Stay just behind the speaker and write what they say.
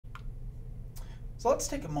So let's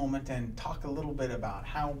take a moment and talk a little bit about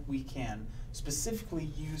how we can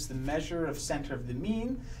specifically use the measure of center of the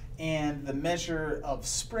mean and the measure of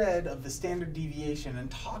spread of the standard deviation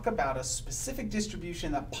and talk about a specific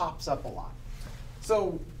distribution that pops up a lot.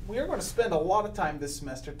 So we're going to spend a lot of time this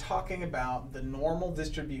semester talking about the normal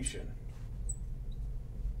distribution.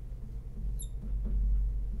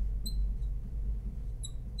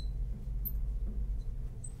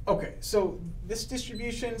 Okay, so this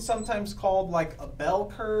distribution, sometimes called like a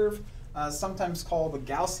bell curve, sometimes called a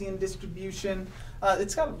Gaussian distribution.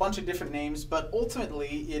 It's got a bunch of different names, but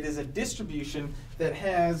ultimately it is a distribution that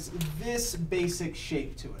has this basic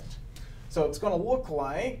shape to it. So it's going to look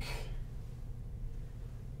like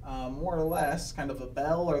more or less kind of a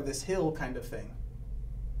bell or this hill kind of thing.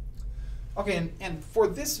 Okay, and for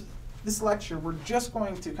this lecture, we're just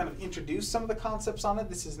going to kind of introduce some of the concepts on it.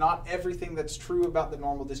 This is not everything that's true about the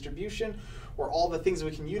normal distribution or all the things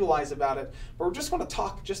we can utilize about it, but we're just going to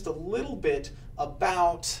talk just a little bit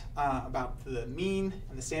about the mean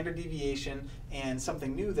and the standard deviation and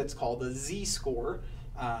something new that's called the z-score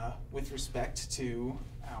with respect to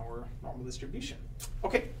our normal distribution.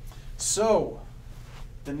 Okay, so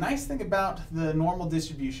the nice thing about the normal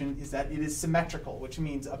distribution is that it is symmetrical, which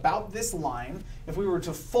means about this line, if we were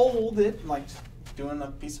to fold it, like doing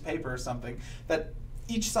a piece of paper or something, that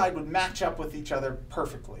each side would match up with each other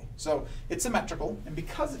perfectly. So it's symmetrical, and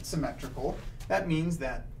because it's symmetrical, that means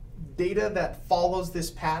that data that follows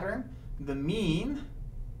this pattern, the mean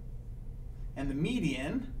and the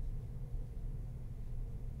median,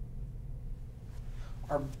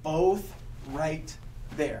 are both right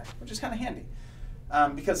there, which is kind of handy.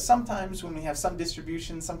 Because sometimes when we have some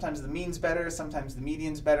distributions, sometimes the mean's better, sometimes the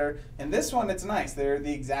median's better. In this one, it's nice. They're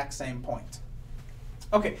the exact same point.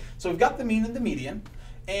 Okay, so we've got the mean and the median.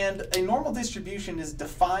 And a normal distribution is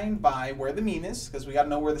defined by where the mean is, because we got to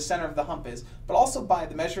know where the center of the hump is, but also by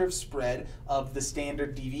the measure of spread of the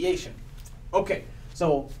standard deviation. Okay,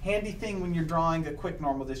 so handy thing when you're drawing a quick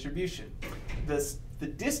normal distribution. The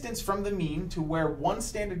distance from the mean to where one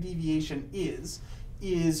standard deviation is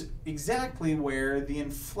exactly where the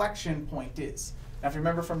inflection point is. Now if you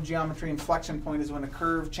remember from geometry, inflection point is when a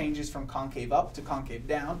curve changes from concave up to concave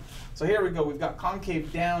down. So here we go, we've got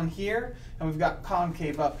concave down here, and we've got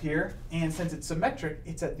concave up here, and since it's symmetric,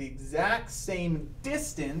 it's at the exact same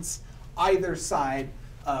distance either side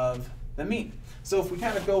of the mean. So if we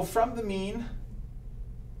kind of go from the mean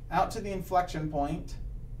out to the inflection point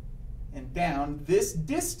and down, this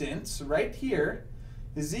distance right here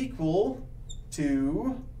is equal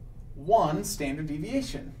to 1 standard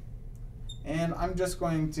deviation. And I'm just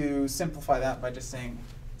going to simplify that by just saying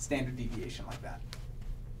standard deviation like that.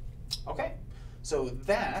 Okay, so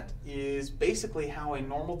that is basically how a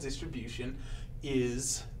normal distribution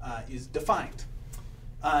is defined.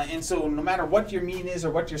 And so no matter what your mean is or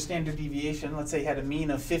what your standard deviation, let's say you had a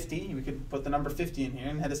mean of 50, we could put the number 50 in here,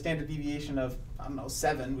 and had a standard deviation of, I don't know,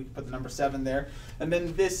 7, we could put the number 7 there, and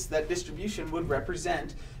then that distribution would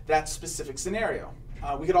represent that specific scenario.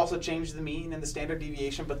 We could also change the mean and the standard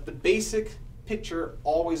deviation, but the basic picture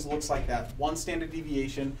always looks like that. One standard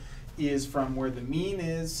deviation is from where the mean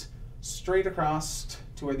is straight across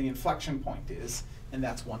to where the inflection point is, and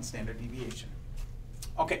that's one standard deviation.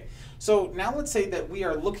 Okay, so now let's say that we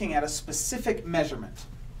are looking at a specific measurement.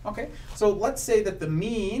 Okay, so let's say that the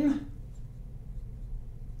mean,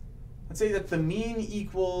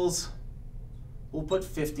 equals, we'll put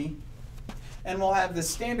 50, and we'll have the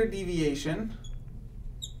standard deviation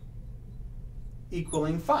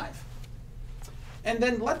equaling 5. And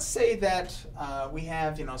then let's say that we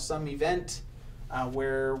have some event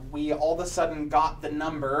where we all of a sudden got the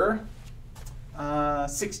number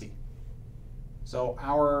 60. So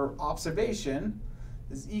our observation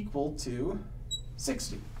is equal to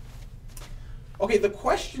 60. Okay, the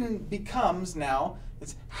question becomes now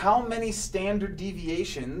is how many standard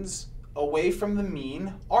deviations away from the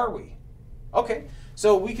mean are we? Okay,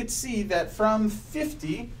 so we could see that from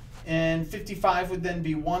 50 and 55 would then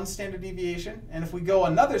be 1 standard deviation, and if we go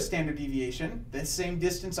another standard deviation, the same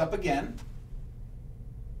distance up again,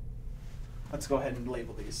 let's go ahead and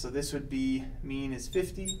label these. So this would be mean is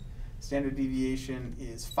 50, standard deviation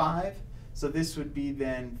is 5, so this would be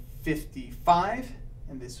then 55,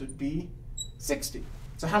 and this would be 60.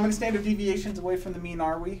 So how many standard deviations away from the mean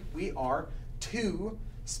are we? We are 2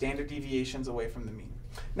 standard deviations away from the mean.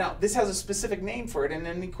 Now, this has a specific name for it and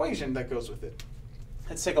an equation that goes with it.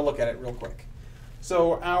 Let's take a look at it real quick.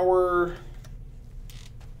 So our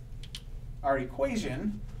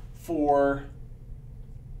equation for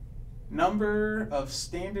number of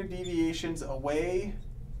standard deviations away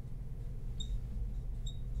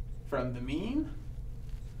from the mean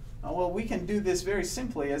Well, we can do this very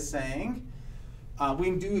simply as saying, we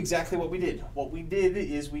can do exactly what we did. What we did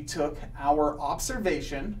is we took our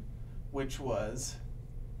observation, which was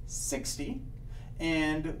 60,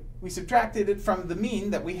 and we subtracted it from the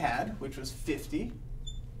mean that we had, which was 50,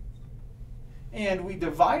 and we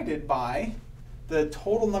divided by the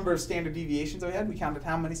total number of standard deviations that we had. We counted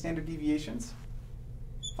how many standard deviations?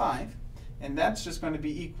 5. And that's just going to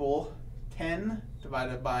be equal 10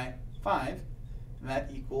 divided by 5, and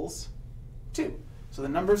that equals 2. So the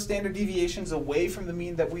number of standard deviations away from the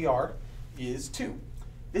mean that we are is 2.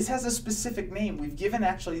 This has a specific name. We've given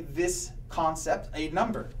actually this concept a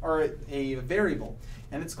number, or a variable,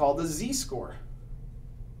 and it's called the z-score.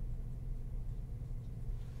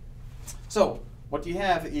 So what you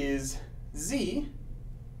have is z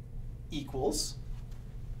equals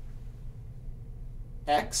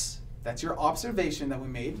x, that's your observation that we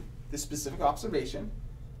made, this specific observation,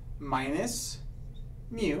 minus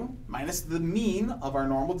mu, minus the mean of our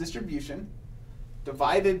normal distribution,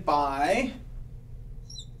 divided by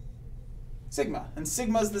sigma. And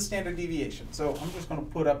sigma is the standard deviation. So I'm just going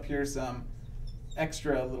to put up here some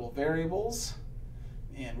extra little variables,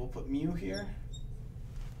 and we'll put mu here.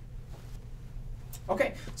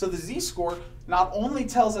 Okay, so the z-score not only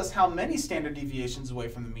tells us how many standard deviations away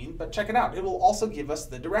from the mean, but check it out, it will also give us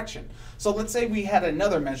the direction. So let's say we had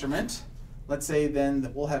another measurement. Let's say then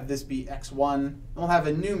that we'll have this be x1, and we'll have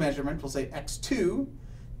a new measurement, we'll say x2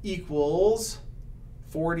 equals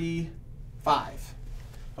 45.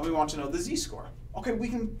 And we want to know the z-score. Okay, we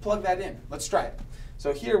can plug that in. Let's try it.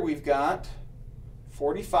 So here we've got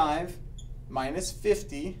 45 minus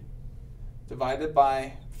 50 divided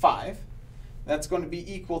by 5. That's going to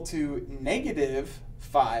be equal to negative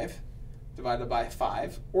 5 divided by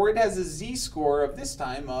 5, or it has a z-score of this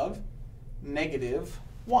time of negative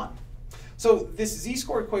 1. So this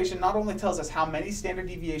z-score equation not only tells us how many standard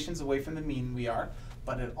deviations away from the mean we are,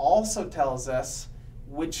 but it also tells us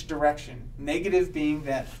which direction. Negative being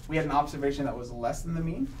that we had an observation that was less than the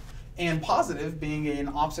mean, and positive being an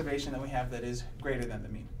observation that we have that is greater than the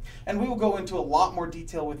mean. And we will go into a lot more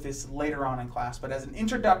detail with this later on in class, but as an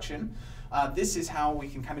introduction, this is how we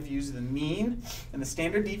can kind of use the mean and the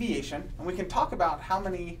standard deviation, and we can talk about how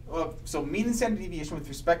many, so mean and standard deviation with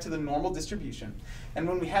respect to the normal distribution. And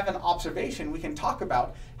when we have an observation, we can talk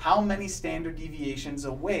about how many standard deviations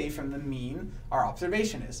away from the mean our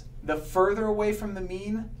observation is. The further away from the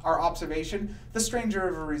mean our observation, the stranger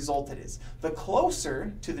of a result it is. The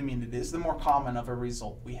closer to the mean it is, the more common of a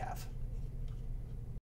result we have.